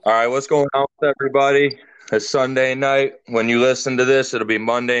All right, what's going on with everybody? It's Sunday night. When you listen to this, it'll be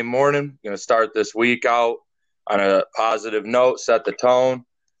Monday morning. Going to start this week out on a positive note, set the tone.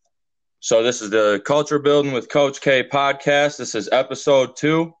 So, this is the Culture Building with Coach K podcast. This is episode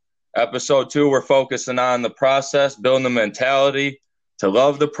two. Episode two, we're focusing on the process, building the mentality to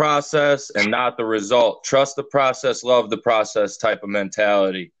love the process and not the result. Trust the process, love the process type of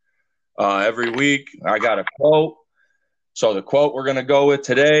mentality. Every week, I got a quote. So the quote we're going to go with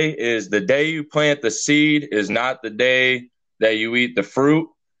today is the day you plant the seed is not the day that you eat the fruit.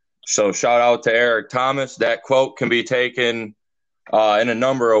 So shout out to Eric Thomas. That quote can be taken in a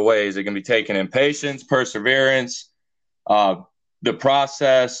number of ways. It can be taken in patience, perseverance, uh, the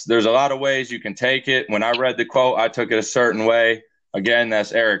process. There's a lot of ways you can take it. When I read the quote, I took it a certain way. Again,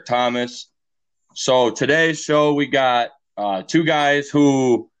 that's Eric Thomas. So today's show, we got two guys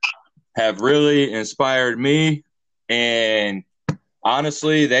who have really inspired me, and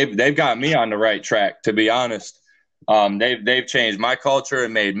honestly, they've got me on the right track. To be honest, they've changed my culture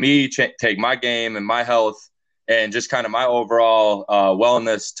and made me take my game and my health and just kind of my overall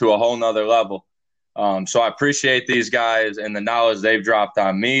wellness to a whole nother level. So I appreciate these guys and the knowledge they've dropped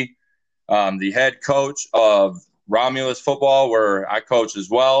on me. The head coach of Romulus football, where I coach as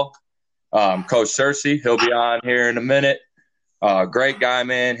well, Coach Cersei, he'll be on here in a minute. Great guy,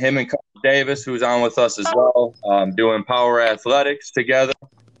 man. Him and Coach Davis, who's on with us as well, doing power athletics together.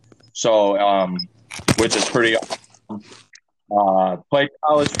 So, which is pretty awesome. Played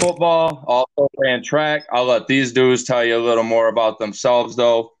college football, also ran track. I'll let these dudes tell you a little more about themselves,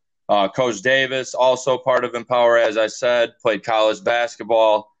 though. Coach Davis, also part of Empower, as I said, played college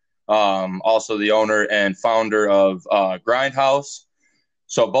basketball. Also the owner and founder of Grindhouse.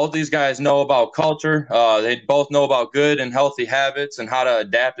 So both these guys know about culture. They both know about good and healthy habits and how to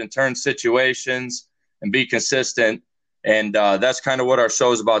adapt and turn situations and be consistent. And that's kind of what our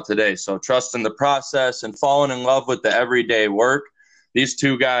show is about today. So trusting the process and falling in love with the everyday work. These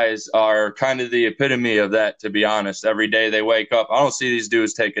two guys are kind of the epitome of that, to be honest. Every day they wake up. I don't see these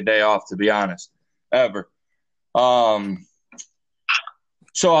dudes take a day off, to be honest, ever.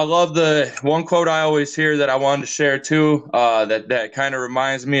 So I love the one quote I always hear that I wanted to share too. That kind of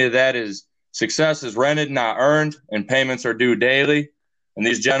reminds me of that is success is rented, not earned, and payments are due daily. And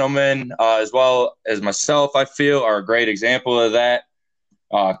these gentlemen, as well as myself, I feel are a great example of that.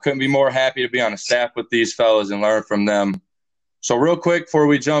 Couldn't be more happy to be on a staff with these fellas and learn from them. So real quick before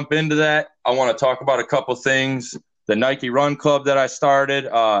we jump into that, I want to talk about a couple things. The Nike Run Club that I started.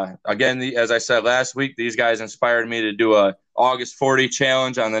 Again, as I said last week, these guys inspired me to do a August 40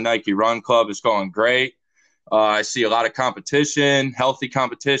 challenge on the Nike Run Club. It's going great. I see a lot of competition, healthy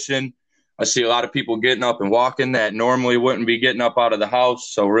competition. I see a lot of people getting up and walking that normally wouldn't be getting up out of the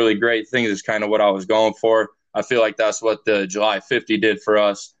house. So really great things is kind of what I was going for. I feel like that's what the July 50 did for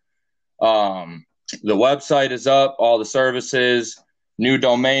us. The website is up, all the services, new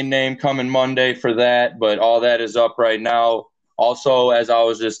domain name coming Monday for that, but all that is up right now. Also, as I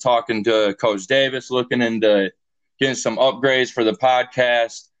was just talking to Coach Davis, looking into getting some upgrades for the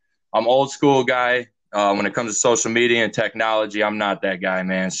podcast. I'm old school guy. When it comes to social media and technology, I'm not that guy,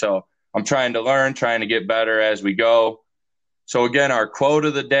 man. So I'm trying to learn, trying to get better as we go. So again, our quote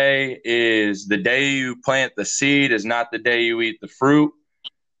of the day is the day you plant the seed is not the day you eat the fruit.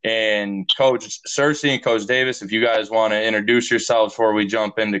 And Coach Cersei and Coach Davis, if you guys want to introduce yourselves before we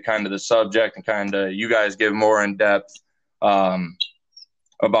jump into kind of the subject and kind of you guys give more in depth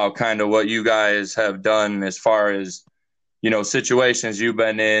about kind of what you guys have done as far as, situations you've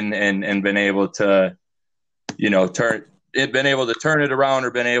been in and been able to, been able to turn it around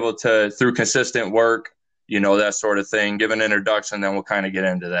or been able to, through consistent work, that sort of thing. Give an introduction, then we'll kind of get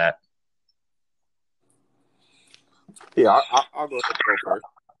into that. Yeah, I'll go ahead and go first.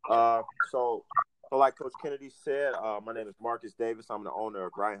 So like Coach Kennedy said, my name is Marcus Davis. I'm the owner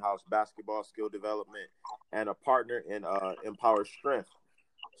of Grindhouse Basketball Skill Development and a partner in Empower Strength.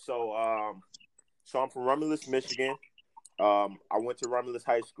 So I'm from Romulus, Michigan. I went to Romulus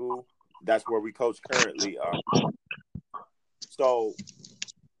High School. That's where we coach currently. So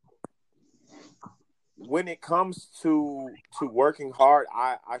when it comes to working hard,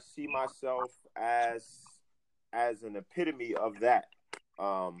 I see myself as an epitome of that.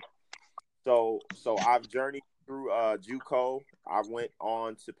 So I've journeyed through JUCO. I went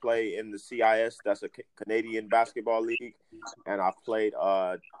on to play in the CIS, that's a Canadian Basketball League, and I played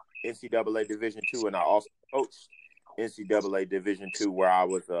NCAA Division II, and I also coached NCAA Division II, where I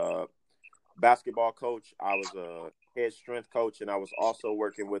was a basketball coach, I was a head strength coach, and I was also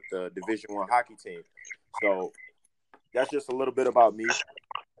working with the Division I hockey team. So that's just a little bit about me.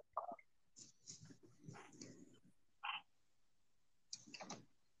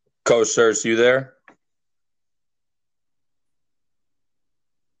 Coach Searce, you there?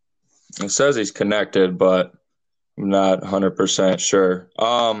 It says he's connected, but I'm not 100% sure.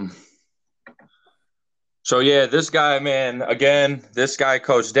 So yeah, this guy, man, again, this guy,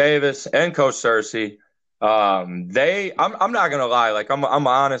 Coach Davis and Coach Searcy, I'm not gonna lie, like I'm an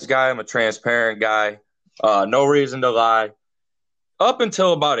honest guy, I'm a transparent guy, no reason to lie. Up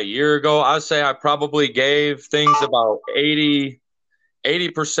until about a year ago, I'd say I probably gave things about 80%,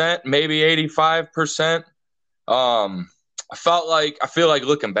 maybe 85%. I feel like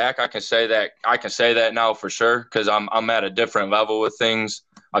looking back, I can say that now for sure because I'm at a different level with things.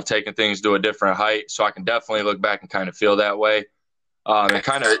 I've taken things to a different height, so I can definitely look back and kind of feel that way. And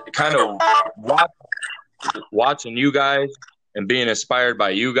kind of watching you guys and being inspired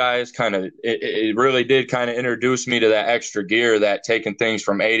by you guys, it really did kind of introduce me to that extra gear, that taking things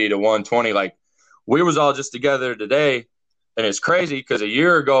from 80 to 120. Like we was all just together today, and it's crazy because a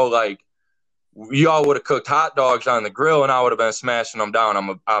year ago, like y'all would have cooked hot dogs on the grill and I would have been smashing them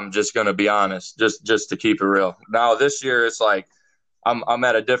down. I'm just gonna be honest, just to keep it real. Now this year it's like I'm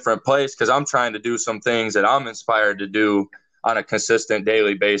at a different place because I'm trying to do some things that I'm inspired to do on a consistent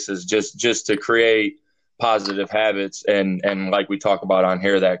daily basis, just to create positive habits and like we talk about on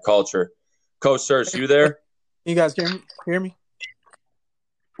here, that culture. Coach Searce, you there? You guys hear me?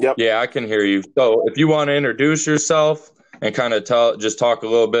 Yep. Yeah, I can hear you. So if you want to introduce yourself and kind of talk a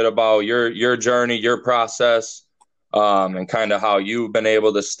little bit about your journey, your process, and kind of how you've been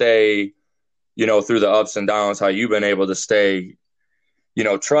able to stay, through the ups and downs, how you've been able to stay,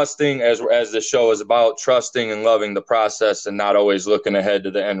 trusting as the show is about, trusting and loving the process and not always looking ahead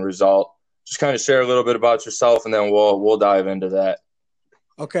to the end result. Just kind of share a little bit about yourself and then we'll dive into that.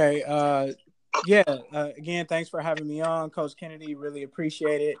 Okay. Again, thanks for having me on, Coach Kennedy. Really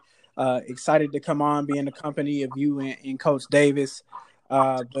appreciate it. Excited to come on, be in the company of you and Coach Davis.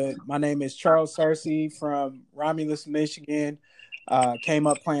 But my name is Charles Searcy from Romulus, Michigan. Came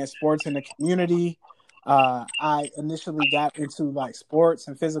up playing sports in the community. I initially got into like sports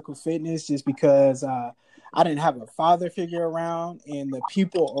and physical fitness just because I didn't have a father figure around, and the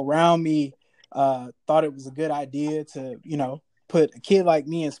people around me thought it was a good idea to, put a kid like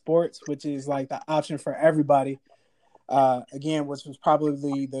me in sports, which is like the option for everybody. Again, which was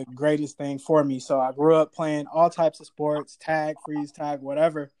probably the greatest thing for me. So I grew up playing all types of sports, tag, freeze tag,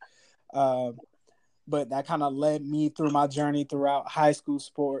 whatever. But that kind of led me through my journey throughout high school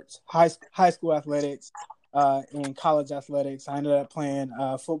sports, high school athletics, and college athletics. I ended up playing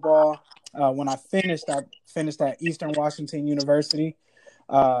football. When I finished at Eastern Washington University,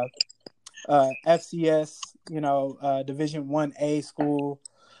 FCS, Division 1A school.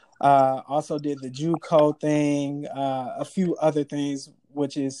 Also did the JUCO thing, a few other things,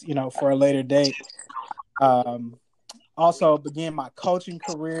 which is, for a later date. Also began my coaching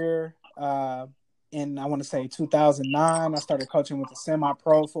career in, I want to say, 2009. I started coaching with a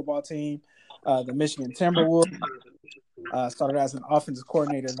semi-pro football team, the Michigan Timberwolves. Started as an offensive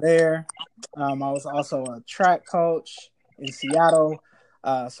coordinator there. I was also a track coach in Seattle.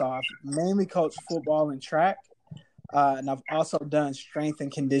 So I've mainly coached football and track. And I've also done strength and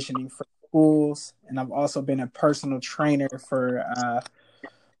conditioning for schools. And I've also been a personal trainer for, I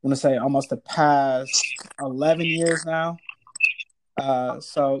want to say, almost the past 11 years now.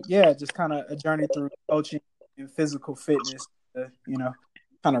 So, yeah, just kind of a journey through coaching and physical fitness,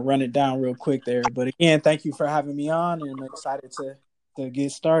 kind of run it down real quick there. But again, thank you for having me on, and I'm excited to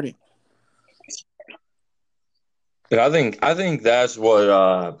get started. And I think that's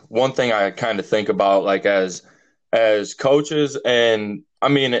what one thing I kind of think about, like as coaches, and I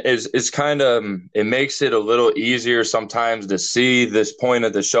mean is kind of, it makes it a little easier sometimes to see this point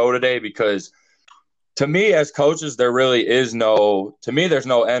of the show today, because to me as coaches there really is there's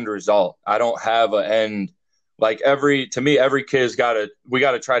no end result. I don't have an end. Like every kid's we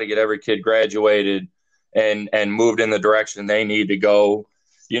got to try to get every kid graduated and moved in the direction they need to go.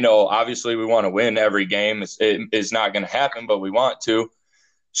 Obviously we want to win every game. It's not going to happen, but we want to.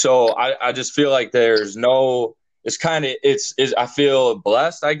 So I just feel like there's no, I feel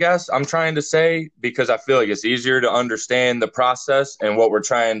blessed, I guess I'm trying to say, because I feel like it's easier to understand the process and what we're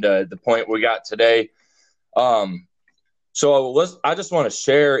the point we got today. So I just want to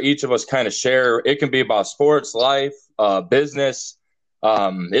share, each of us kind of share. It can be about sports, life, business.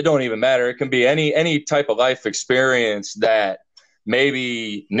 It don't even matter. It can be any type of life experience that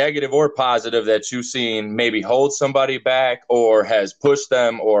maybe negative or positive that you've seen maybe hold somebody back or has pushed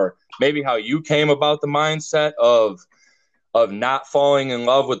them, or maybe how you came about the mindset of not falling in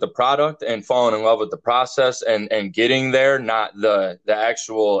love with the product and falling in love with the process and getting there, not the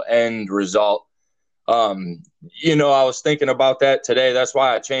actual end result. I was thinking about that today. That's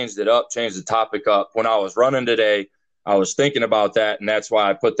why I changed the topic up. When I was running today, I was thinking about that, and that's why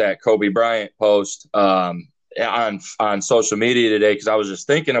I put that Kobe Bryant post on social media today, because I was just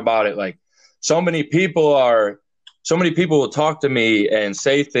thinking about it. Like, so many people will talk to me and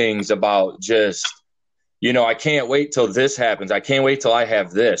say things about just, I can't wait till this happens. I can't wait till I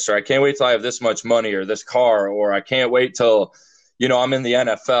have this, or I can't wait till I have this much money or this car, or I can't wait till, I'm in the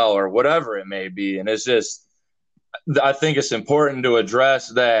NFL or whatever it may be. And it's just, I think it's important to address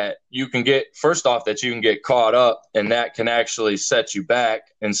that you can get caught up, and that can actually set you back.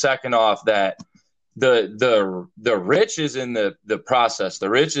 And second off, that the rich is in the process. The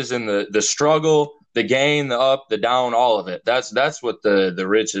rich is in the struggle, the gain, the up, the down, all of it. That's what the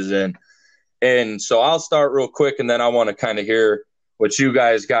rich is in. And so I'll start real quick, and then I want to kind of hear what you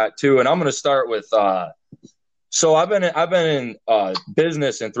guys got too. And I'm going to start with so I've been in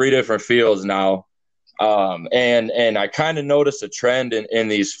business in 3 different fields now. And I kind of noticed a trend in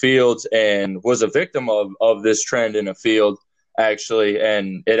these fields, and was a victim of this trend in a field, actually.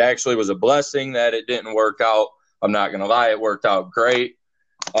 And it actually was a blessing that it didn't work out. I'm not going to lie. It worked out great.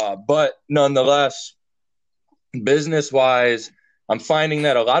 But nonetheless, business wise, I'm finding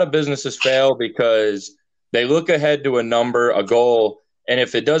that a lot of businesses fail because they look ahead to a number, a goal. And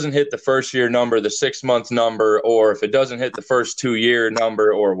if it doesn't hit the first year number, the 6-month number, or if it doesn't hit the first 2-year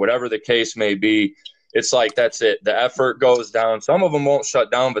number, or whatever the case may be, it's like, that's it. The effort goes down. Some of them won't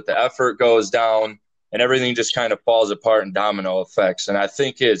shut down, but the effort goes down, and everything just kind of falls apart in domino effects. And I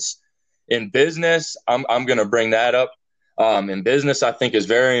think it's in business, I'm going to bring that up. In business, I think it's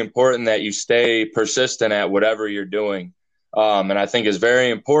very important that you stay persistent at whatever you're doing. And I think it's very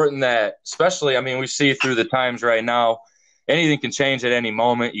important that, especially, we see through the times right now, anything can change at any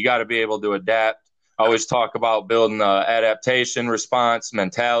moment. You got to be able to adapt. I always talk about building an adaptation response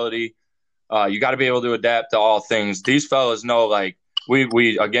mentality. You got to be able to adapt to all things. These fellas know, like, we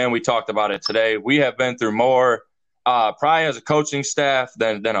talked about it today. We have been through more, probably as a coaching staff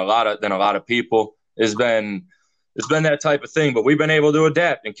than a lot of people. It's been that type of thing, but we've been able to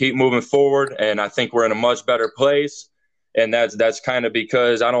adapt and keep moving forward. And I think we're in a much better place. And that's kind of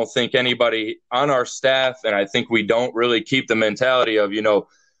because I don't think anybody on our staff, and I think we don't really keep the mentality of,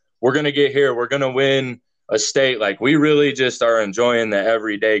 we're going to get here, we're going to win a state. Like, we really just are enjoying the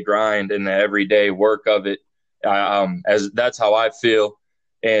everyday grind and the everyday work of it. As that's how I feel.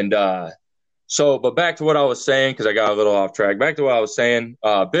 And but back to what I was saying, because I got a little off track. Back to what I was saying.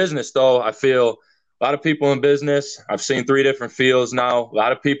 Business, though, I feel a lot of people in business, I've seen 3 different fields now. A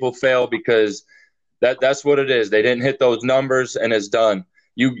lot of people fail because that's what it is. They didn't hit those numbers, and it's done.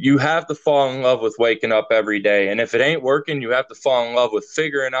 You have to fall in love with waking up every day. And if it ain't working, you have to fall in love with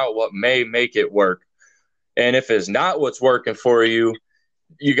figuring out what may make it work. And if it's not what's working for you,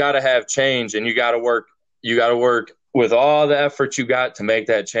 you got to have change, and you got to work with all the effort you got to make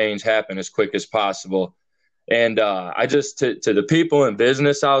that change happen as quick as possible. And I just, to the people in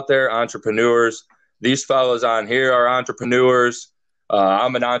business out there, entrepreneurs, these fellas on here are entrepreneurs.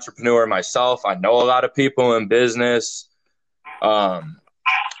 I'm an entrepreneur myself. I know a lot of people in business. And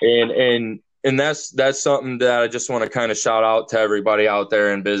that's something that I just want to kind of shout out to everybody out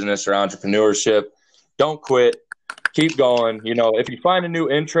there in business or entrepreneurship. Don't quit. Keep going. If you find a new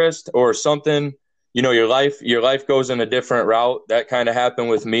interest or something, your life goes in a different route. That kind of happened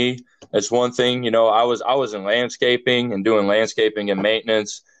with me. That's one thing. I was in landscaping and doing landscaping and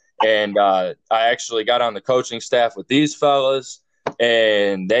maintenance. And I actually got on the coaching staff with these fellas.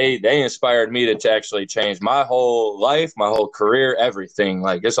 And they inspired me to actually change my whole life, my whole career, everything.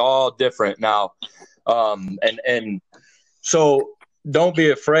 Like, it's all different now. And so don't be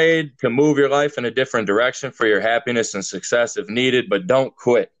afraid to move your life in a different direction for your happiness and success if needed, but don't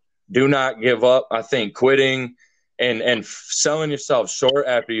quit. Do not give up. I think quitting and selling yourself short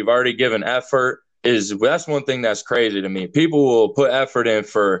after you've already given effort that's one thing that's crazy to me. People will put effort in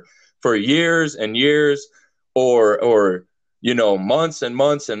for years and years or months and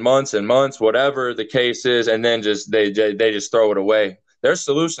months and months and months, whatever the case is, and then they just throw it away. There's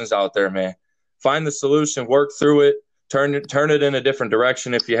solutions out there, man. Find the solution, work through it, turn it in a different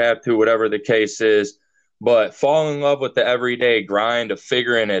direction if you have to, whatever the case is. But fall in love with the everyday grind of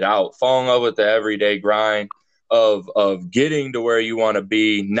figuring it out. Fall in love with the everyday grind of getting to where you want to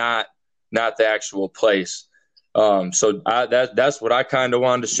be, not the actual place. So that's what I kind of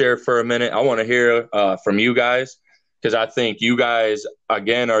wanted to share for a minute. I want to hear from you guys, because I think you guys,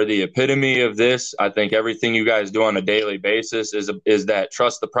 again, are the epitome of this. I think everything you guys do on a daily basis is that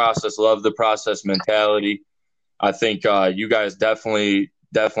trust the process, love the process mentality. I think you guys definitely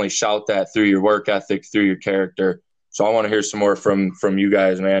shout that through your work ethic, through your character. So I want to hear some more from you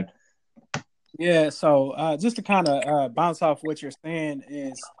guys, man. Yeah, so just to kind of bounce off what you're saying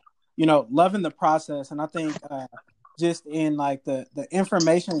is, loving the process, and I think just in like the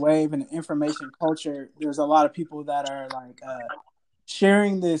information wave and the information culture, there's a lot of people that are like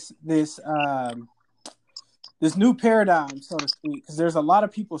sharing this new paradigm, so to speak, because there's a lot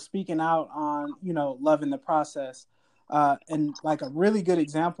of people speaking out on loving the process, and like a really good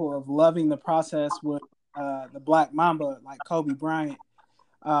example of loving the process with the Black Mamba, like Kobe Bryant.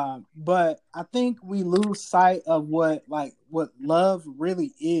 But I think we lose sight of what love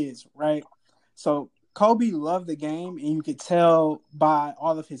really is, right? So Kobe loved the game, and you could tell by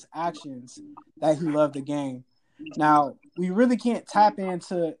all of his actions that he loved the game. Now we really can't tap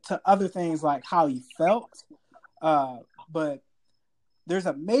into other things like how he felt, but there's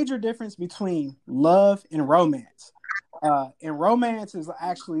a major difference between love and romance. And romance is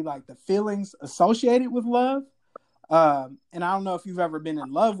actually like the feelings associated with love. And I don't know if you've ever been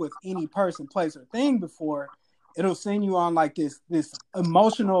in love with any person, place, or thing before. It'll send you on like this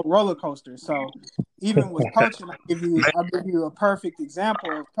emotional roller coaster. So even with coaching, I'll give you a perfect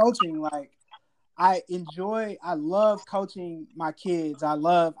example of coaching. Like I love coaching my kids. I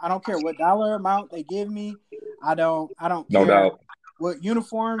don't care what dollar amount they give me. I don't No care doubt. what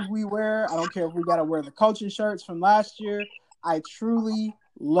uniforms we wear. I don't care if we got to wear the coaching shirts from last year. I truly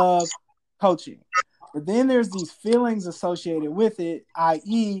love coaching. But then there's these feelings associated with it,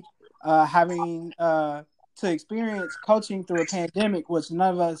 i.e., having to experience coaching through a pandemic, which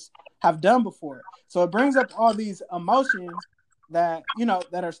none of us have done before. So it brings up all these emotions that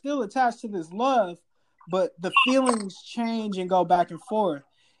that are still attached to this love, but the feelings change and go back and forth,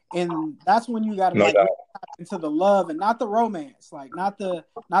 and that's when you got to No like doubt. really tap into the love and not the romance, like not the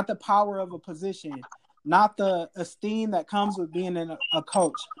power of a position, not the esteem that comes with being a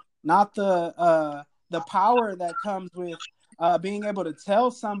coach, not the power that comes with being able to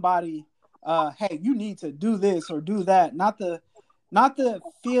tell somebody, hey, you need to do this or do that, not the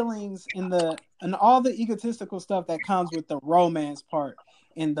feelings and all the egotistical stuff that comes with the romance part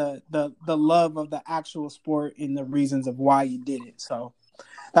and the love of the actual sport and the reasons of why you did it. So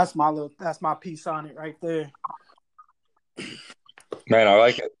that's my piece on it right there. Man, I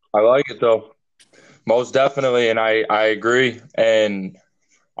like it. I like it though. Most definitely, and I agree. And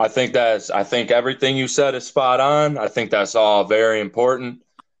I think everything you said is spot on. I think that's all very important.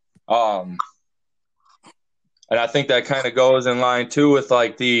 And I think that kind of goes in line too with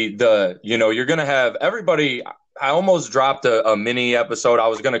like the you're gonna have everybody. I almost dropped a mini episode. I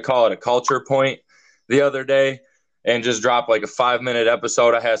was gonna call it a culture point the other day, and just drop like a 5-minute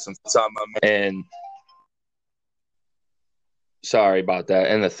episode. I had some thoughts on my and sorry about that.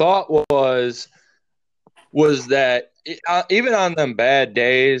 And the thought was that even on them bad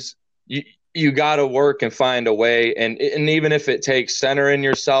days, you got to work and find a way, and even if it takes centering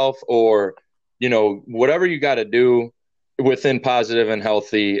yourself or whatever you got to do within positive and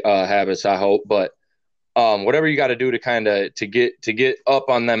healthy habits, I hope, but whatever you got to do to kind of to get up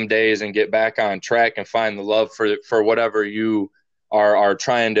on them days and get back on track and find the love for whatever you are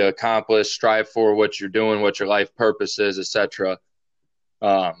trying to accomplish, strive for what you're doing, what your life purpose is, etc.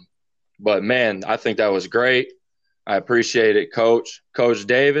 But man, I think that was great. I appreciate it, Coach. Coach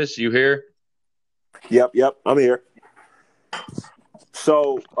Davis, you here? Yep, I'm here.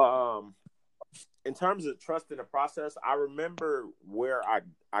 So, in terms of trust in the process, I remember where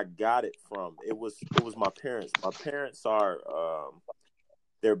I got it from. It was my parents. My parents are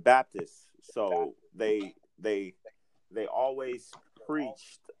they're Baptists, so they always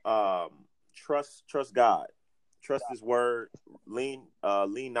preached trust God, trust His word, lean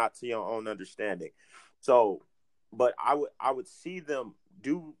not to your own understanding. So, but I would see them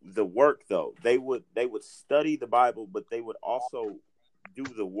do the work though. They would study the Bible, but they would also do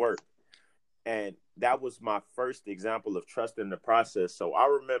the work. And that was my first example of trust in the process. So I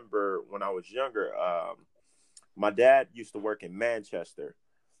remember when I was younger, my dad used to work in Manchester.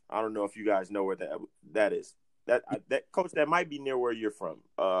 I don't know if you guys know where that is. That Coach, that might be near where you're from,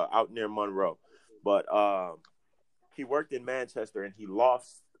 out near Monroe. But he worked in Manchester and he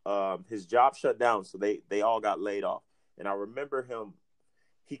lost his job, shut down, so they all got laid off. And I remember him.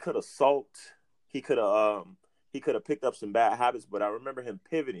 He could have sulked. He could have picked up some bad habits, but I remember him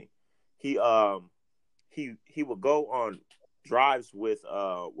pivoting. He would go on drives with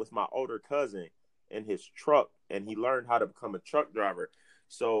my older cousin in his truck, and he learned how to become a truck driver.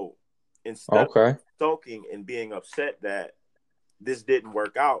 So instead of sulking and being upset that this didn't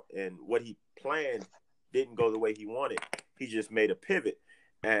work out and what he planned didn't go the way he wanted, he just made a pivot.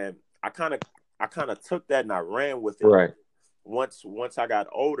 And I kind of took that and I ran with it. Right. Once I got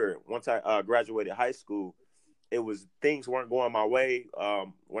older, once I graduated high school, things weren't going my way.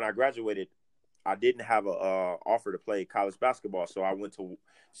 When I graduated, I didn't have a offer to play college basketball, so I went to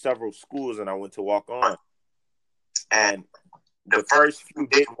several schools and I went to walk on. And the first few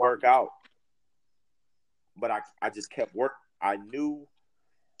didn't work out, but I just kept working. I knew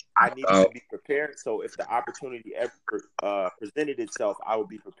I needed to be prepared. So if the opportunity ever presented itself, I would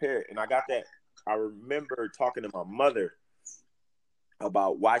be prepared. And I got that. I remember talking to my mother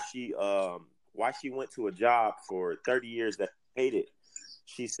about why she went to a job for 30 years that she hated.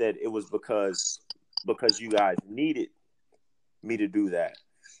 She said it was because you guys needed me to do that.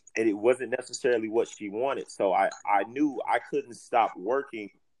 And it wasn't necessarily what she wanted. So I knew I couldn't stop working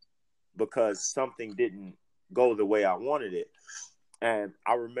because something didn't go the way I wanted it. And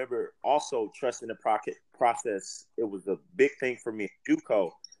I remember also trusting the process. It was a big thing for me at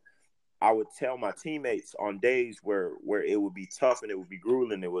JUCO. I would tell my teammates on days where it would be tough and it would be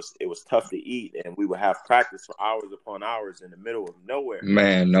grueling. It was tough to eat, and we would have practice for hours upon hours in the middle of nowhere.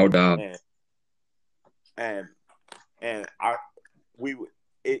 Man, no doubt.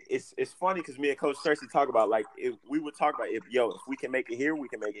 It's funny because me and Coach Cersei talk about, like, we would talk about if we can make it here, we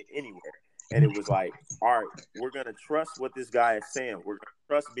can make it anywhere. And it was like, all right, we're gonna trust what this guy is saying. We're gonna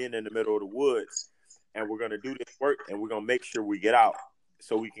trust being in the middle of the woods, and we're gonna do this work, and we're gonna make sure we get out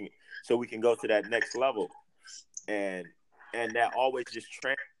so we can go to that next level. And that always just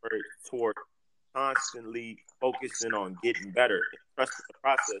transferred toward constantly focusing on getting better and trusting the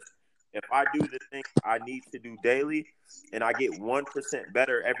process. If I do the things I need to do daily and I get 1%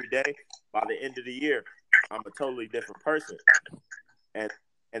 better every day, by the end of the year, I'm a totally different person.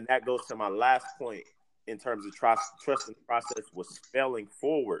 And that goes to my last point in terms of trusting the process was failing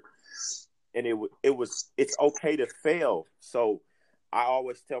forward. And it's okay to fail. So I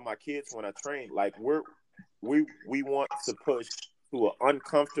always tell my kids when I train, like, we want to push to an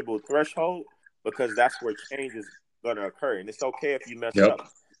uncomfortable threshold because that's where change is going to occur. And it's okay if you mess up.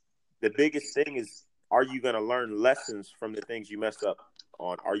 The biggest thing is, are you going to learn lessons from the things you messed up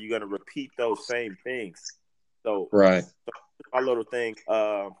on? Are you going to repeat those same things? So, right. So my little thing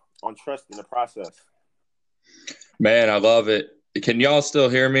on trusting the process. Man, I love it. Can y'all still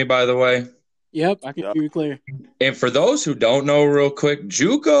hear me, by the way? Yep, I can hear you clear. And for those who don't know, real quick,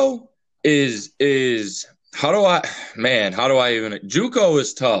 JUCO is JUCO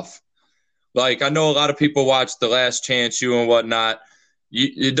is tough. Like, I know a lot of people watch The Last Chance U and whatnot.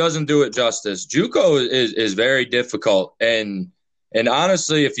 It doesn't do it justice. JUCO is very difficult. And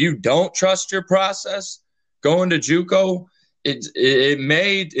honestly, if you don't trust your process, going to JUCO, it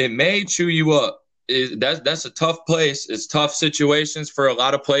may chew you up. That's a tough place. It's tough situations for a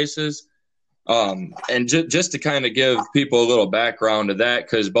lot of places. And just to kind of give people a little background to that,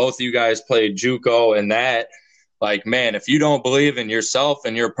 because both of you guys played JUCO, and that, like, man, if you don't believe in yourself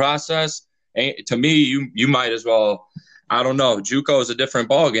and your process, to me, you might as well. I don't know. JUCO is a different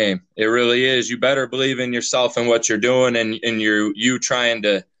ball game. It really is. You better believe in yourself and what you're doing, and you trying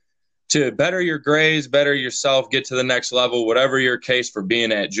to better your grades, better yourself, get to the next level, whatever your case for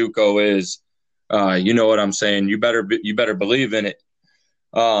being at JUCO is. You know what I'm saying? You better believe in it.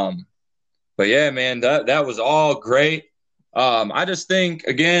 But yeah, man, that was all great. I just think,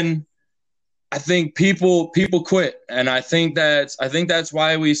 again, I think people quit, and I think that's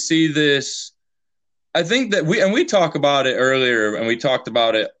why we see this. I think that we talked about it earlier, and we've talked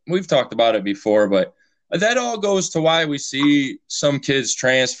about it before, but that all goes to why we see some kids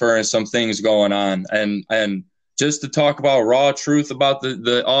transfer and some things going on. And just to talk about raw truth about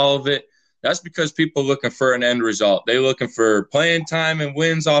the all of it, that's because people looking for an end result. They looking for playing time and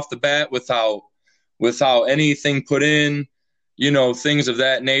wins off the bat without anything put in, things of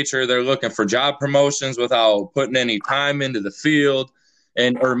that nature. They're looking for job promotions without putting any time into the field,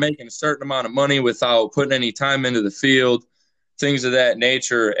 or making a certain amount of money without putting any time into the field, things of that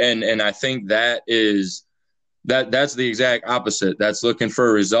nature. And I think that's the exact opposite. That's looking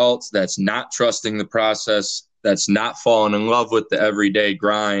for results. That's not trusting the process. That's not falling in love with the everyday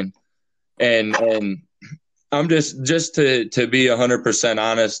grind. And I'm just to be 100%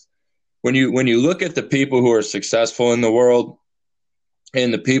 honest, when you look at the people who are successful in the world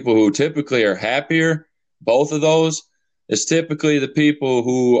and the people who typically are happier, both of those is typically the people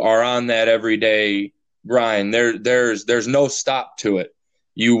who are on that everyday grind. There's no stop to it.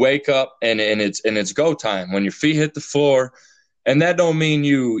 You wake up and it's go time when your feet hit the floor. And that don't mean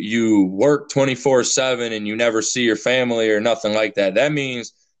you work 24/7 and you never see your family or nothing like that. That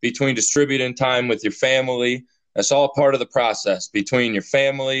means between distributing time with your family, that's all part of the process. Between your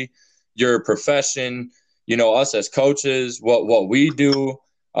family, your profession, us as coaches, what we do,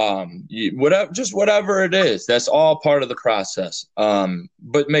 whatever it is, that's all part of the process.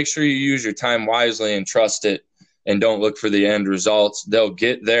 But make sure you use your time wisely and trust it, and don't look for the end results. They'll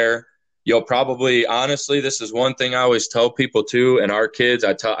get there. you'll probably, honestly, this is one thing I always tell people too, and our kids,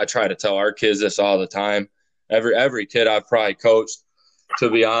 I try to tell our kids this all the time. Every kid I've probably coached, to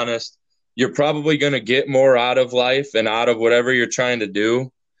be honest, you're probably going to get more out of life and out of whatever you're trying to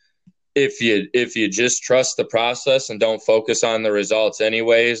do if you just trust the process and don't focus on the results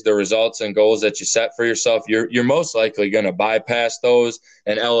anyways. The results and goals that you set for yourself, you're most likely going to bypass those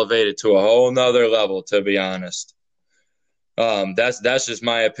and elevate it to a whole nother level, to be honest. That's just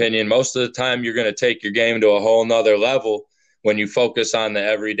my opinion. Most of the time you're going to take your game to a whole nother level when you focus on the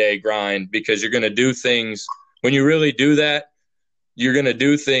everyday grind, because you're going to do things. When you really do that, you're going to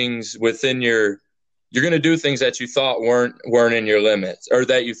do things you're going to do things that you thought weren't in your limits, or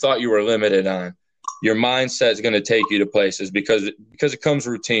that you thought you were limited on. Your mindset is going to take you to places because it comes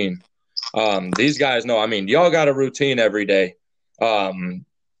routine. These guys know, I mean, y'all got a routine every day.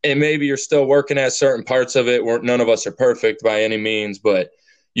 And maybe you're still working at certain parts of it. None of us are perfect by any means, but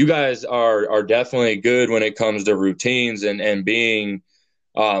you guys are definitely good when it comes to routines and being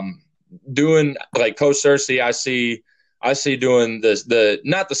doing, like Coach Searcy, I see doing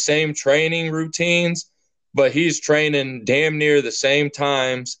not the same training routines, but he's training damn near the same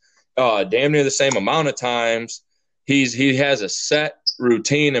times, damn near the same amount of times. He has a set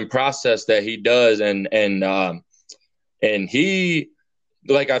routine and process that he does, and he,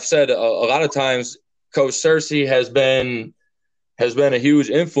 like I've said a lot of times, Coach Searcy has been a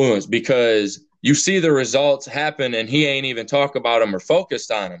huge influence, because you see the results happen and he ain't even talk about them or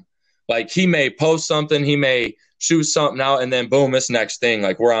focused on them. Like, he may post something, he may shoot something out, and then boom, it's next thing.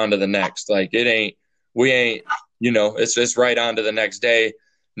 Like, we're on to the next. Like, we ain't, it's right on to the next day,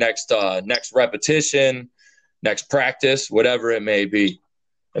 next repetition, next practice, whatever it may be.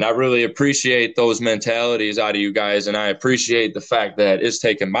 And I really appreciate those mentalities out of you guys. And I appreciate the fact that it's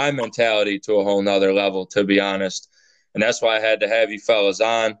taken my mentality to a whole nother level, to be honest. And that's why I had to have you fellas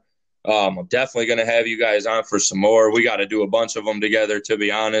on. I'm definitely going to have you guys on for some more. We got to do a bunch of them together, to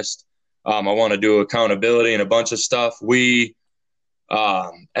be honest. I want to do accountability and a bunch of stuff. We,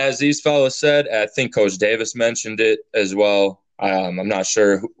 as these fellas said, I think Coach Davis mentioned it as well. I'm not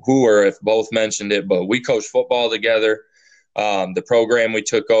sure who or if both mentioned it, but we coached football together. The program we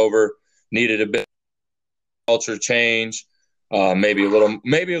took over needed a bit of culture change, maybe a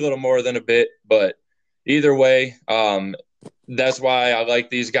little more than a bit, but either way, that's why I like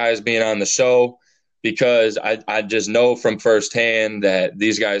these guys being on the show, because I just know from firsthand that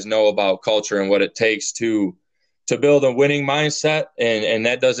these guys know about culture and what it takes to build a winning mindset. And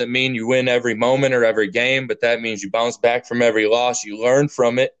that doesn't mean you win every moment or every game, but that means you bounce back from every loss. You learn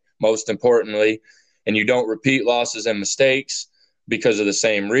from it, most importantly, and you don't repeat losses and mistakes because of the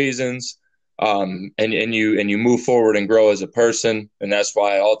same reasons. And you move forward and grow as a person. And that's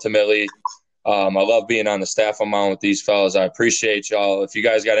why ultimately I love being on the staff I'm on with these fellas. I appreciate y'all. If you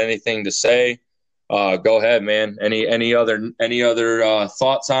guys got anything to say, go ahead, man. Any other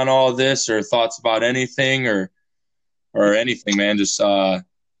thoughts on all of this, or thoughts about anything or anything, man? Just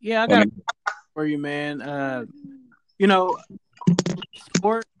yeah, I got for you, man.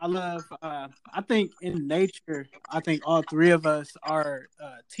 Sport, I love. I think in nature, I think all three of us are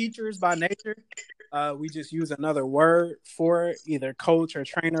teachers by nature. We just use another word for it, either coach or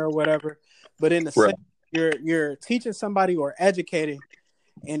trainer or whatever. But in the right. sense, you're teaching somebody or educating,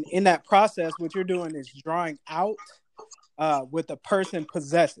 and in that process, what you're doing is drawing out what the person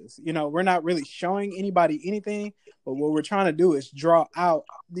possesses. We're not really showing anybody anything, but what we're trying to do is draw out,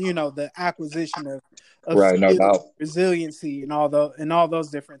 the acquisition of right, no doubt, resiliency and all those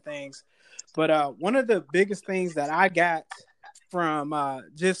different things. But one of the biggest things that I got from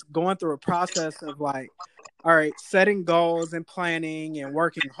just going through a process of like, all right, setting goals and planning and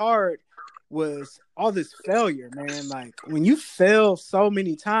working hard was all this failure, man. Like, when you fail so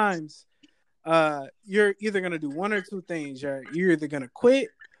many times, you're either going to do one or two things. You're either going to quit,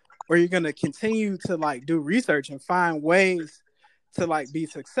 or you're going to continue to like do research and find ways to like be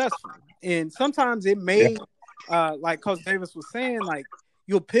successful. And sometimes it may, like Coach Davis was saying, like,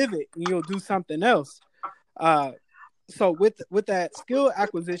 you'll pivot and you'll do something else. So with that skill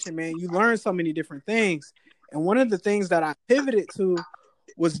acquisition, man, you learn so many different things. And one of the things that I pivoted to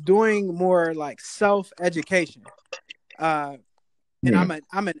was doing more like self-education. And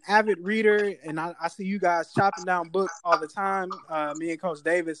I'm an avid reader, and I see you guys chopping down books all the time. Me and Coach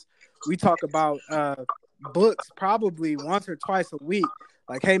Davis, we talk about books probably once or twice a week.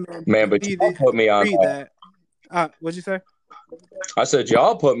 Like, hey, man, but you put me on that. What'd you say? I said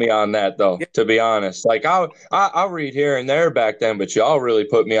y'all put me on that though. Yeah. To be honest, like I'll read here and there back then, but y'all really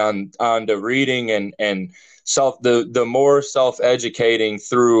put me on the reading and the more self-educating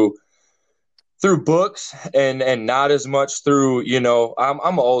through through books and not as much through, you know, I'm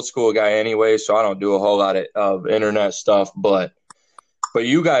an old school guy anyway, so I don't do a whole lot of internet stuff, but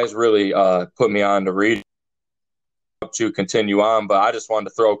you guys really put me on to read to continue on. But I just wanted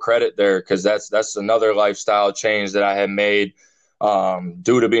to throw credit there because that's another lifestyle change that I had made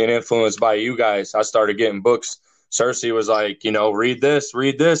due to being influenced by you guys. I started getting books. Cersei was like, you know, read this.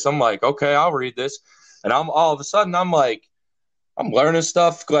 I'm like, okay, I'll read this. And I'm all of a sudden I'm like, I'm learning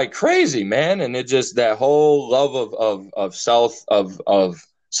stuff like crazy, man. And it just, that whole love of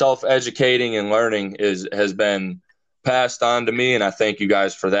self educating and learning has been passed on to me, and I thank you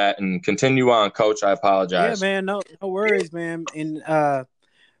guys for that. And continue on, Coach. I Yeah, apologize. man, no worries, man. And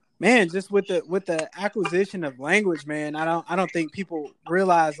man, just with the acquisition of language, man, I don't think people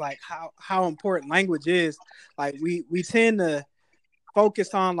realize like how important language is. Like we tend to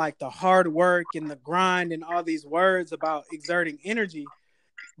focus on like the hard work and the grind and all these words about exerting energy,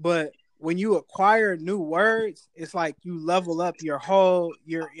 but when you acquire new words, it's like you level up your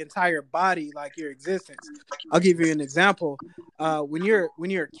entire body, like your existence. I'll give you an example. When you're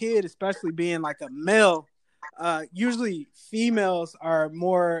a kid, especially being like a male, usually females are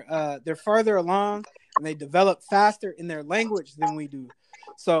more they're further along and they develop faster in their language than we do.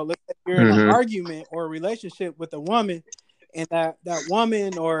 So let's say you're in an argument or a relationship with a woman, and that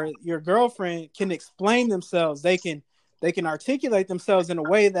woman or your girlfriend can explain themselves. They can articulate themselves in a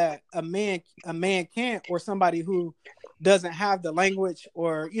way that a man can't, or somebody who doesn't have the language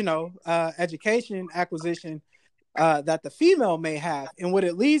or, you know, education acquisition that the female may have. And what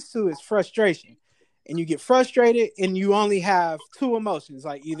it leads to is frustration. And you get frustrated and you only have two emotions,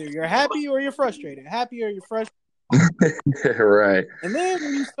 like either you're happy or you're frustrated, happy or you're frustrated. Right. And then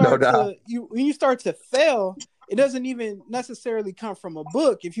when you start to fail, it doesn't even necessarily come from a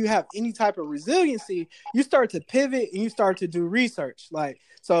book. If you have any type of resiliency, you start to pivot and you start to do research. Like,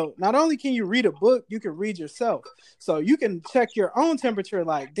 so not only can you read a book, you can read yourself. So you can check your own temperature.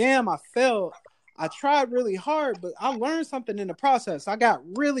 Like, damn, I failed. I tried really hard, but I learned something in the process. I got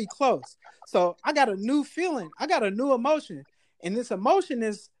really close. So I got a new feeling. I got a new emotion. And this emotion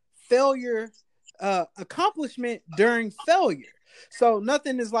is failure, accomplishment during failure. So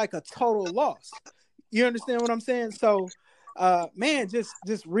nothing is like a total loss. You understand what I'm saying? So, man, just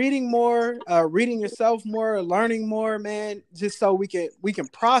reading more, reading yourself more, learning more, man, just so we can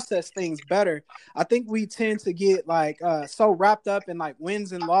process things better. I think we tend to get like so wrapped up in like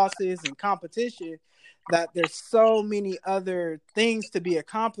wins and losses and competition that there's so many other things to be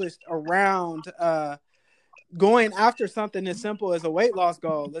accomplished around going after something as simple as a weight loss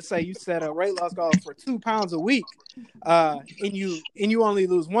goal. Let's say you set a weight loss goal for 2 pounds a week, and you only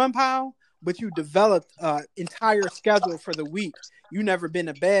lose 1 pound, but you developed an entire schedule for the week. You never been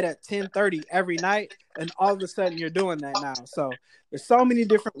to bed at 10:30 every night, and all of a sudden you're doing that now. So there's so many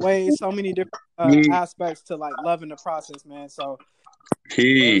different ways, so many different aspects to like loving the process, man. So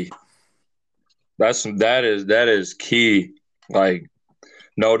key. That is key. Like,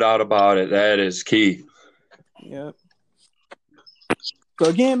 no doubt about it. That is key. Yep. So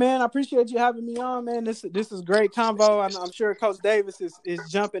again, man, I appreciate you having me on, man. This is great convo. I'm sure Coach Davis is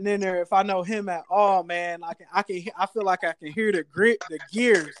jumping in there. If I know him at all, man, I feel like I can hear the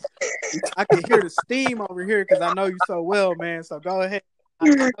gears. I can hear the steam over here because I know you so well, man. So go ahead.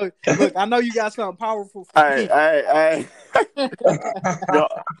 I know you got something powerful for me. Hey.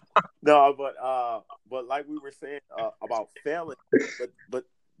 No, but like we were saying about failing, but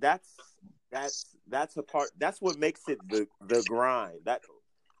that's a part. That's what makes it the grind.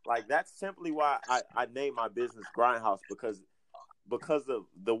 That's simply why I named my business Grindhouse, because of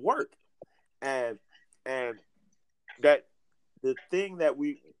the work and that the thing that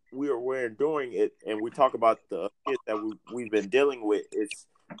we're doing it, and we talk about the kids that we've been dealing with. It's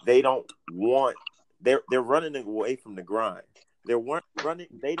they're running away from the grind. They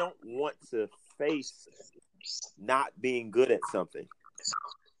don't want to face not being good at something.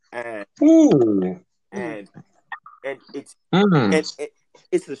 And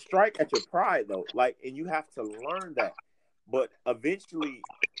it's a strike at your pride though. Like, and you have to learn that. But eventually,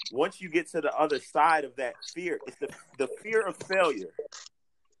 once you get to the other side of that fear, it's the fear of failure.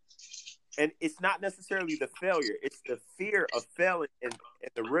 And it's not necessarily the failure; it's the fear of failing and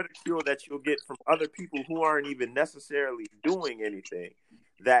the ridicule that you'll get from other people who aren't even necessarily doing anything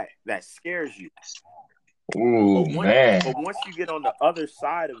that scares you. Ooh, man. But once you get on the other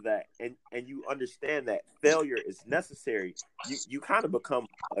side of that and you understand that failure is necessary, you kind of become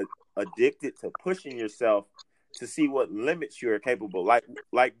addicted to pushing yourself to see what limits you're capable. Like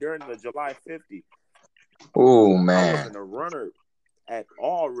during the July 50. Oh, man. I wasn't a runner at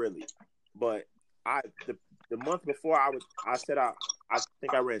all, really. But the month before I set out,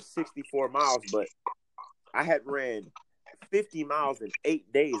 think I ran 64 miles, but I had ran 50 miles in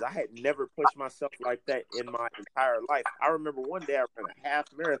 8 days. I had never pushed myself like that in my entire life. I remember one day I ran a half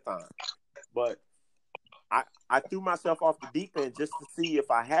marathon, but I threw myself off the deep end just to see if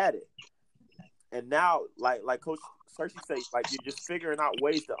I had it. And now, like Coach Searcy said, like you're just figuring out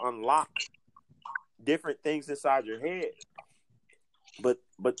ways to unlock different things inside your head. But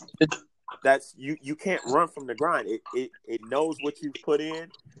that's you can't run from the grind. It knows what you've put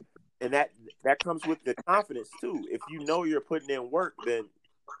in, and that comes with the confidence too. If you know you're putting in work, then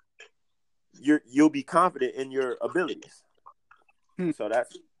you'll be confident in your abilities. So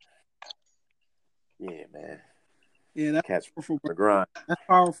that's man. Yeah, that's Catch powerful, the grind. That's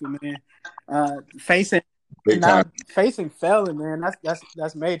powerful, man. Facing failing, man.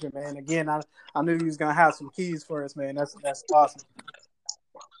 That's major, man. Again, I knew he was gonna have some keys for us, man. That's awesome.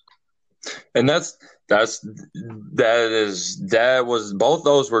 And that was both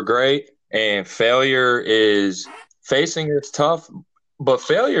those were great. And facing is tough, but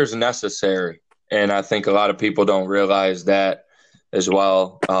failure is necessary. And I think a lot of people don't realize that as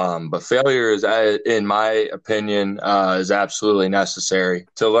well. But failure is, in my opinion, is absolutely necessary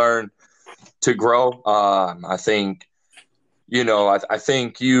to learn, to grow. I think, I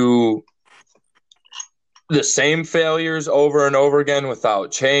think the same failures over and over again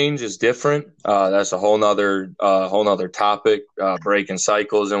without change is different. That's a whole nother topic, breaking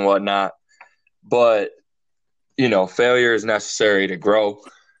cycles and whatnot. But, failure is necessary to grow.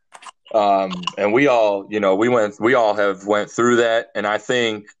 And we all have went through that. And I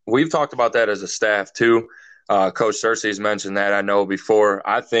think we've talked about that as a staff too. Coach Searcy's mentioned that, I know, before.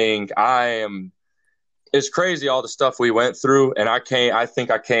 I think it's crazy all the stuff we went through. And I think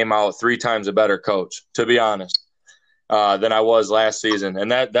I came out 3 times a better coach, to be honest, than I was last season.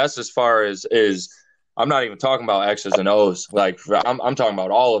 And that's as far as I'm not even talking about X's and O's. Like I'm talking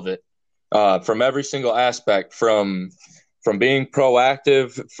about all of it, from every single aspect, from being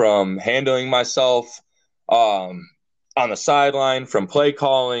proactive, from handling myself on the sideline, from play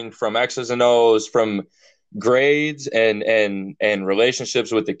calling, from X's and O's, from grades and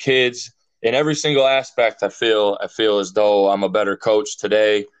relationships with the kids. In every single aspect, I feel as though I'm a better coach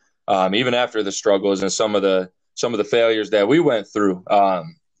today, even after the struggles and some of the failures that we went through.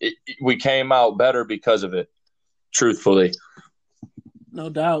 We came out better because of it, truthfully. No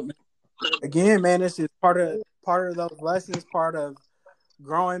doubt, man. Again, man, it's just part of those lessons, part of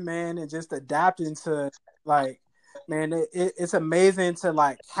growing, man, and just adapting to, like, man, it's amazing to,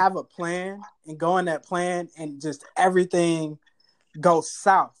 like, have a plan and go in that plan and just everything goes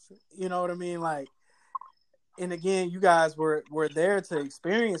south. You know what I mean? Like, and again, you guys were there to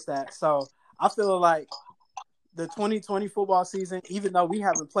experience that. So I feel like the 2020 football season, even though we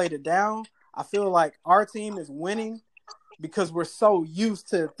haven't played it down, I feel like our team is winning because we're so used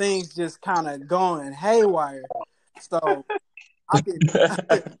to things just kind of going haywire. So I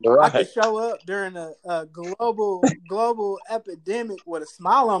could show up during a global epidemic with a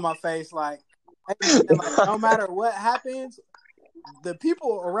smile on my face, like, hey, like, no matter what happens, the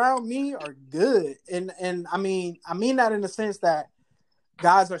people around me are good. And I mean that in the sense that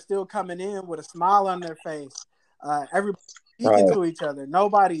guys are still coming in with a smile on their face. Everybody's speaking to each other.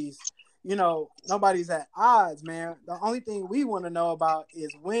 Nobody's at odds, man. The only thing we want to know about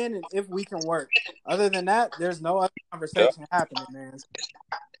is when and if we can work. Other than that, there's no other conversation happening, man.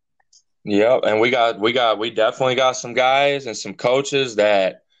 Yeah, and we definitely got some guys and some coaches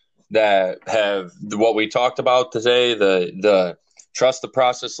that have what we talked about today, the trust the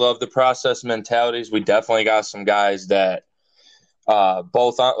process, love the process mentalities. We definitely got some guys that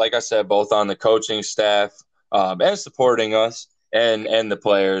both on the coaching staff and supporting us, and the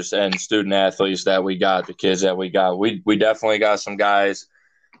players and student athletes that we got, the kids that we got. We definitely got some guys,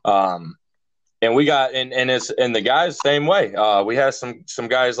 and we got and the guys same way. We had some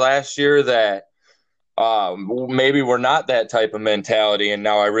guys last year that maybe were not that type of mentality, and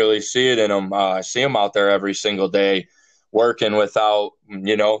now I really see it in them. I see them out there every single day working without,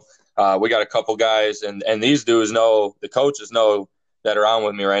 we got a couple guys, and these dudes know, the coaches know that are on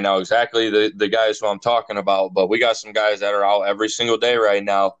with me right now exactly the guys who I'm talking about. But we got some guys that are out every single day right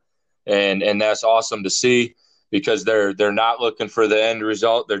now, and that's awesome to see, because they're not looking for the end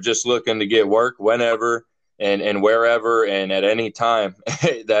result. They're just looking to get work whenever and wherever and at any time.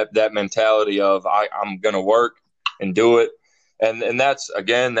 that mentality of I'm going to work and do it. And that's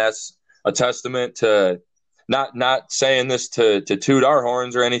a testament to, not saying this to toot our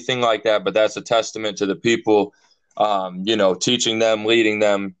horns or anything like that, but that's a testament to the people, teaching them, leading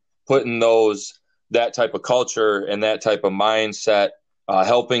them, putting that type of culture and that type of mindset,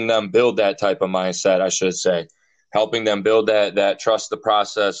 helping them build that type of mindset, I should say. helping them build that trust the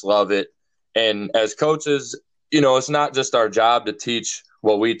process, love it. And as coaches, it's not just our job to teach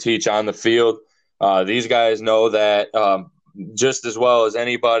what we teach on the field. These guys know that just as well as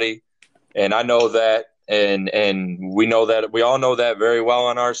anybody, and I know that, and we know that, we all know that very well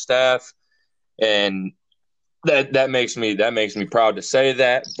on our staff, and that makes me proud to say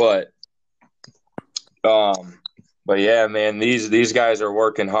that. But yeah, man, these guys are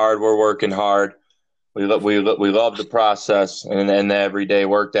working hard. We're working hard. We love the process and the everyday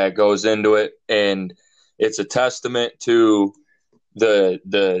work that goes into it, and it's a testament to the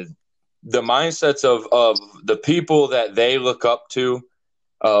mindsets of the people that they look up to,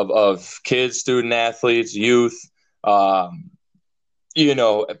 of kids, student athletes, youth,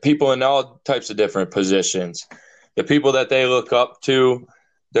 people in all types of different positions. The people that they look up to,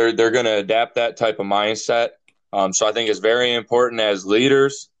 they're going to adapt that type of mindset. So I think it's very important as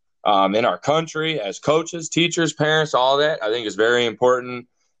leaders in our country, as coaches, teachers, parents, all that. I think it's very important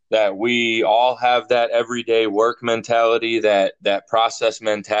that we all have that everyday work mentality, that process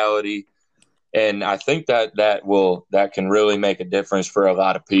mentality. And I think that can really make a difference for a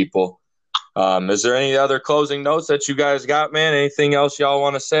lot of people. Is there any other closing notes that you guys got, man? Anything else y'all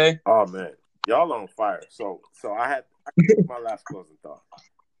want to say? Oh man, y'all on fire. So I my last closing thought.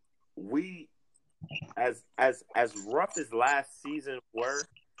 We, as rough as last season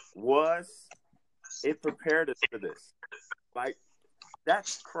was, it prepared us for this. Like,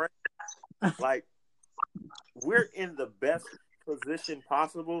 that's crazy. Like, we're in the best position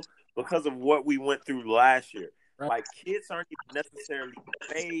possible because of what we went through last year. Right. Like, kids aren't even necessarily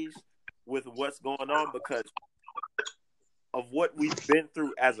fazed with what's going on because of what we've been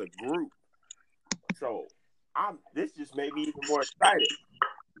through as a group. So this just made me even more excited.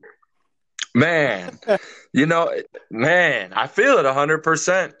 Man, I feel it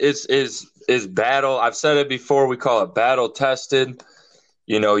 100%. Is battle. I've said it before. We call it battle tested.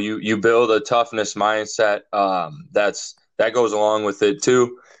 You build a toughness mindset. That goes along with it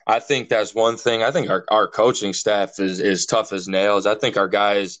too. I think that's one thing. I think our coaching staff is tough as nails. I think our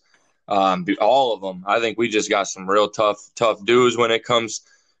guys, all of them. I think we just got some real tough dudes when it comes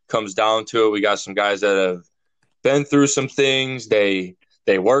down to it. We got some guys that have been through some things. They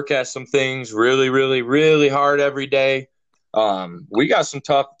work at some things really, really, really hard every day. We got some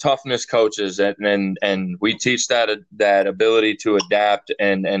toughness coaches, and we teach that ability to adapt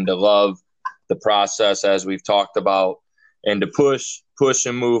and to love the process, as we've talked about, and to push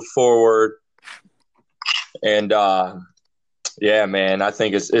and move forward. And yeah, man, I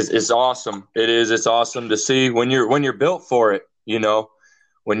think it's awesome. It's awesome to see when you're built for it.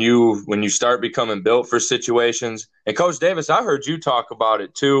 When you start becoming built for situations. And Coach Davis, I heard you talk about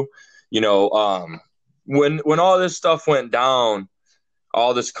it too. When all this stuff went down,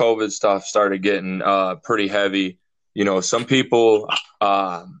 all this COVID stuff started getting pretty heavy. Some people,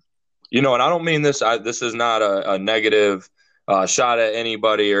 and I don't mean this. This is not a negative shot at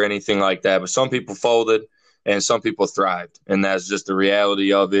anybody or anything like that. But some people folded and some people thrived, and that's just the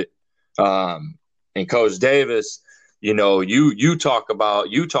reality of it. And Coach Davis, you talked about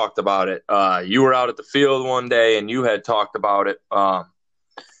it. You were out at the field one day and you had talked about it.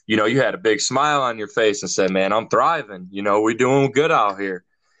 You had a big smile on your face and said, "Man, I'm thriving. We're doing good out here."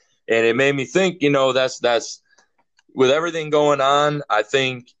 And it made me think, that's with everything going on. I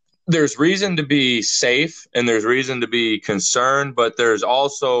think there's reason to be safe and there's reason to be concerned, but there's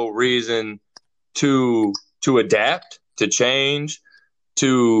also reason to adapt, to change,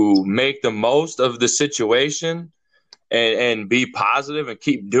 to make the most of the situation. And be positive and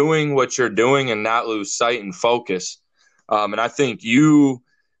keep doing what you're doing and not lose sight and focus. And I think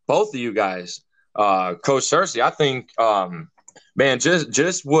both of you guys, Coach Searcy, I think, man,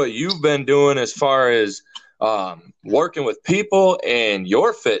 just what you've been doing as far as working with people and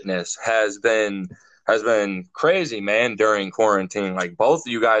your fitness has been crazy, man, during quarantine. Like, both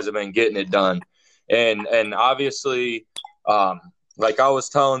of you guys have been getting it done. And obviously, like I was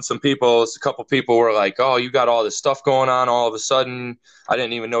telling some people, a couple people were like, "Oh, you got all this stuff going on all of a sudden. I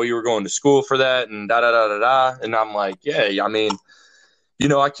didn't even know you were going to school for that," and da-da-da-da-da. And I'm like, yeah, I mean,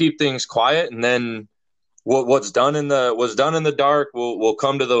 I keep things quiet, and then what's done in the dark will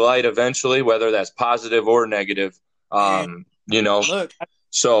come to the light eventually, whether that's positive or negative. Look,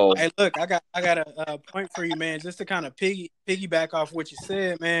 so hey, look, I got a point for you, man, just to kind of piggyback off what you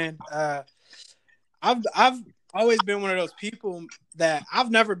said, man. I've always been one of those people that I've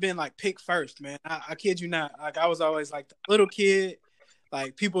never been like pick first, man. I kid you not. Like, I was always like the little kid.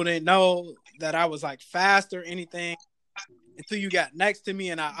 Like, people didn't know that I was like fast or anything until you got next to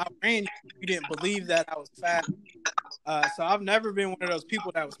me and I outran you. You didn't believe that I was fast. So I've never been one of those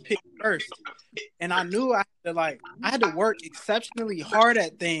people that was picked first. And I knew I had to work exceptionally hard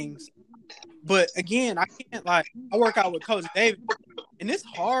at things. But again, I can't I work out with Coach Davis, and it's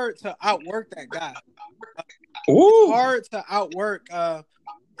hard to outwork that guy. It's hard to outwork,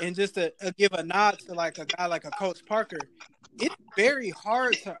 and just to give a nod to a guy like a Coach Parker. It's very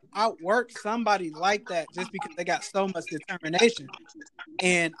hard to outwork somebody like that just because they got so much determination.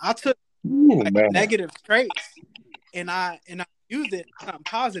 And I took negative traits and I used it for something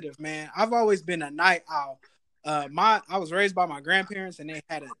positive, man. I've always been a night owl. I was raised by my grandparents, and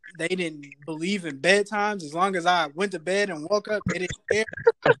they didn't believe in bedtimes. As long as I went to bed and woke up, they didn't care.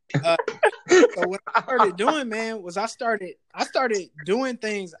 So what I started doing, man, was I started doing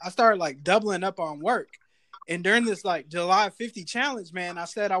things. I started doubling up on work. And during this July 50 challenge, man, I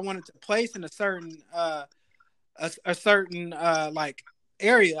said I wanted to place in a certain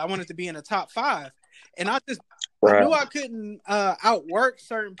area. I wanted to be in the top 5, and I knew I couldn't outwork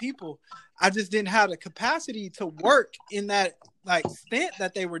certain people. I just didn't have the capacity to work in that stint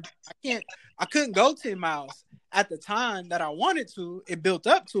that they were. I couldn't go 10 miles at the time that I wanted to. It built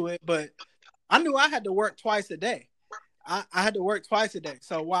up to it, but I knew I had to work twice a day. I had to work twice a day.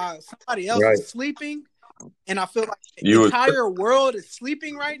 So while somebody else is sleeping, and I feel like the entire world is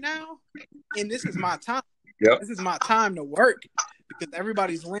sleeping right now, and this is my time. Yep. This is my time to work because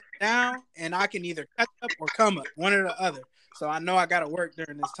everybody's laying down, and I can either catch up or come up, one or the other. So I know I got to work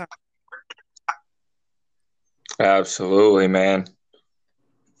during this time. Absolutely, man.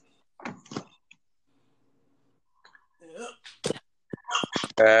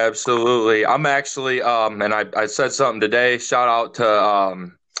 Absolutely. I'm actually, and I said something today. Shout out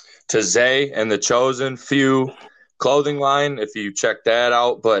to Zay and the Chosen Few clothing line, if you check that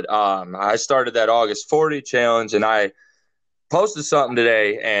out. But I started that August 40 challenge, and I posted something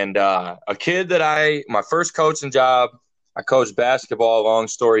today. And a kid that my first coaching job, I coached basketball. Long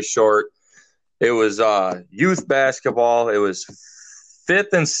story short, it was youth basketball. It was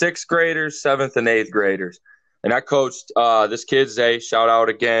 5th and 6th graders, 7th and 8th graders. And I coached this kid, Zay, shout out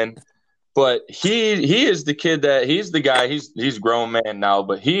again. But he is the kid he's the guy, he's a grown man now,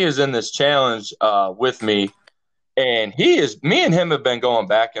 but he is in this challenge with me. And me and him have been going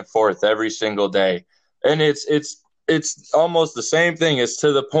back and forth every single day. And it's almost the same thing. It's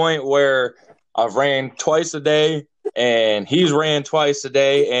to the point where I've ran twice a day and he's ran twice a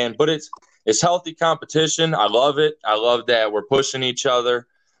day. But it's healthy competition. I love it. I love that we're pushing each other.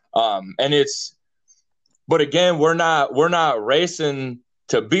 But again, we're not racing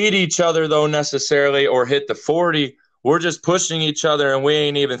to beat each other though necessarily or hit the 40. We're just pushing each other, and we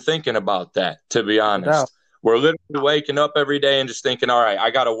ain't even thinking about that, to be honest. No. We're literally waking up every day and just thinking, all right,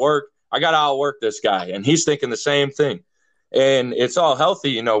 I got to outwork this guy. And he's thinking the same thing. And it's all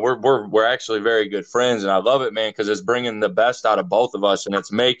healthy. We're actually very good friends, and I love it, man, because it's bringing the best out of both of us. And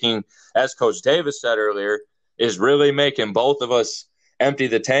it's making, as Coach Davis said earlier, is really making both of us empty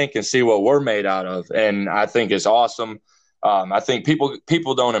the tank and see what we're made out of. And I think it's awesome. I think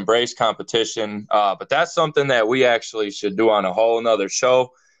people don't embrace competition, but that's something that we actually should do on a whole nother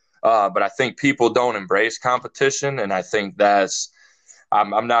show. But I think people don't embrace competition, and I think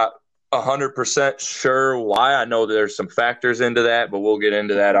I'm not 100% sure why. I know there's some factors into that, but we'll get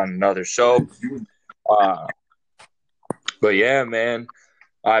into that on another show. But yeah, man,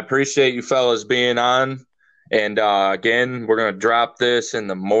 I appreciate you fellas being on. And again, we're going to drop this in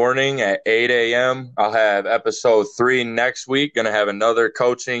the morning at 8 a.m. I'll have episode 3 next week. Going to have another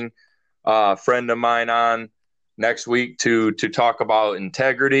coaching friend of mine on next week to talk about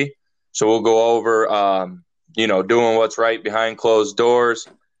integrity. So we'll go over, doing what's right behind closed doors.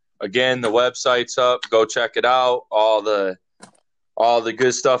 Again, the website's up. Go check it out. All the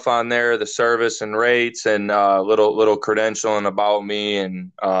good stuff on there, the service and rates, and little credentialing about me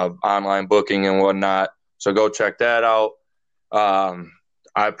and online booking and whatnot. So go check that out. I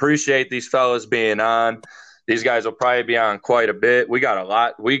appreciate these fellas being on. These guys will probably be on quite a bit. We got a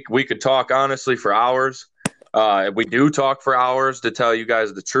lot. We could talk honestly for hours. We do talk for hours, to tell you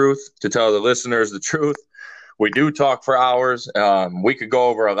guys the truth, to tell the listeners the truth. We do talk for hours. We could go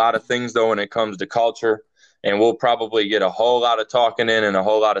over a lot of things, though, when it comes to culture. And we'll probably get a whole lot of talking in and a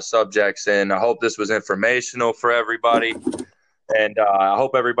whole lot of subjects in. I hope this was informational for everybody. And I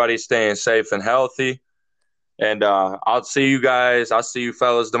hope everybody's staying safe and healthy. And I'll see you guys. I'll see you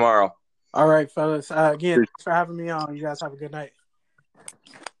fellas tomorrow. All right, fellas. Again, thanks for having me on. You guys have a good night.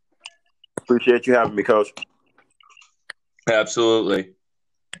 Appreciate you having me, Coach. Absolutely.